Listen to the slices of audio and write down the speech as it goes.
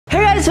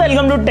Guys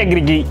welcome to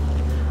टेक्रिकी।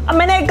 अब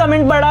मैंने एक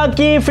कमेंट पढ़ा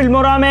कि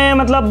फिल्मोरा में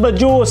मतलब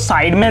जो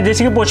साइड में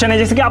जैसे कि पोर्शन है,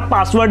 जैसे कि आप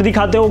पासवर्ड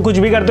दिखाते हो, कुछ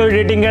भी करते हो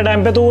एडिटिंग के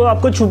टाइम पे, तो वो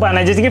आपको छुपाना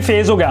है। जैसे कि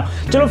फेस हो गया,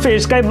 चलो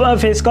फेस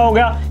का हो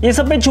गया, ये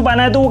सब पे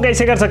छुपाना है, तो वो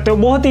कैसे कर सकते हो?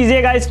 बहुत ईजी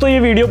है गाइस, तो ये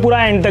वीडियो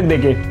पूरा एंड तक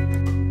देखे।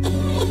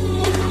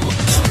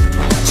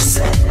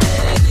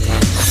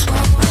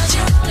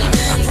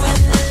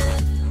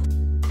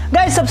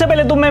 गाइस सबसे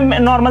पहले तो मैं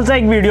नॉर्मल सा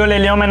एक वीडियो ले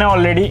लिया हूँ, मैंने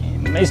ऑलरेडी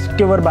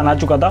इसके ऊपर बना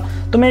चुका था,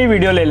 तो मैं ये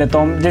वीडियो ले लेता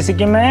हूँ। जैसे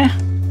कि मैं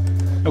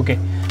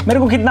मेरे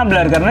को कितना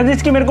ब्लर करना है,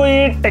 जैसे कि मेरे को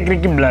ये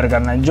टेक्निक ब्लर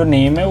करना है, जो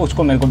नेम है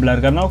उसको मेरे को ब्लर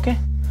करना है। ओके,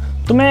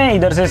 तो मैं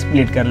इधर से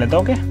स्प्लिट कर लेता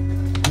हूँ। ओके,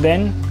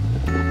 देन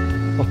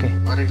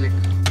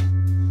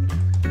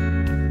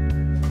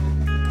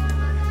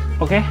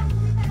ओके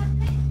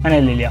मैंने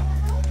ले लिया।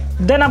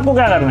 देन आपको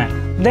क्या करना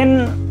है,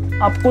 देन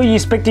आपको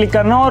इस पे क्लिक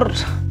करना और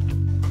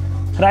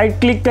राइट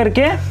क्लिक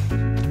करके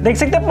देख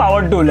सकते हैं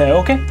पावर टूल है।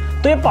 ओके,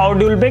 तो ये पावर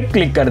टूल पे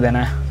क्लिक कर देना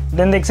है।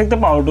 देन देख सकते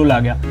हैं पावर टूल आ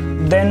गया।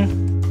 देन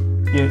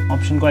ये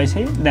ऑप्शन को ऐसे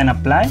ही, then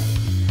apply.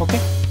 Okay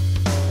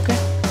okay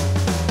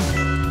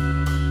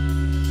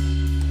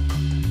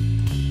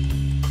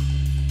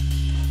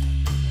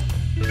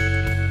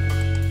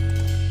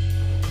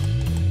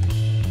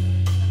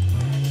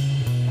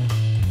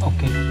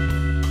okay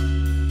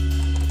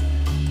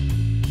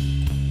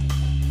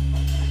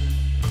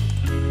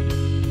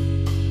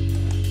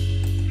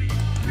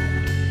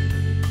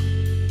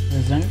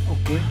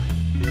okay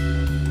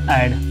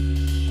add.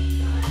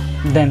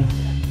 Then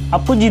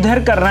आपको जिधर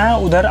करना है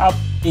उधर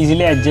आप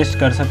इजीली एडजस्ट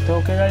कर सकते हो।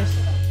 ओके गाइस,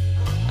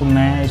 तो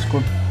मैं इसको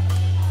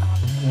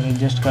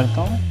एडजस्ट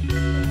करता हूँ।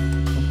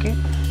 ओके,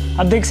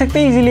 आप देख सकते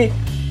हैं इजीली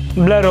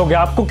ब्लर हो गया।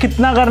 आपको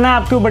कितना करना है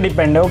आपके ऊपर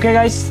डिपेंड है। ओके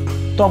गाइस,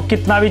 तो आप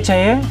कितना भी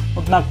चाहिए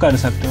उतना कर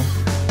सकते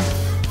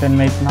हो। देन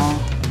मैं इतना,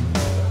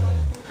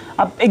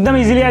 आप एकदम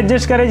इजीली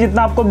एडजस्ट करें,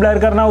 जितना आपको ब्लर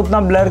करना है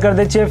उतना ब्लर कर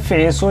दे, चाहे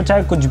फेस हो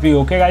चाहे कुछ भी।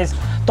 ओके गाइस,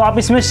 तो आप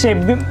इसमें शेप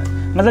भी,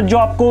 मतलब जो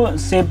आपको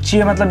शेप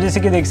चाहिए, मतलब जैसे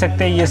कि देख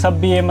सकते हैं ये सब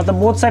भी है, मतलब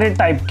बहुत सारे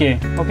टाइप के।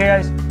 ओके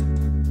गाइस,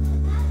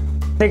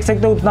 देख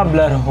सकते हो उतना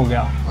ब्लर हो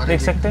गया,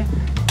 देख सकते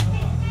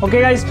हैं।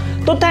 ओके गाइस,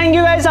 तो थैंक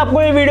यू गाइस।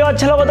 आपको ये वीडियो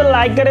अच्छा लगा तो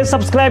लाइक करें,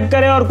 सब्सक्राइब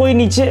करें, और कोई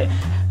नीचे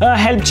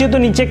हेल्प चाहिए तो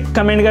नीचे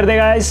कमेंट कर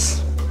देगा गाइस।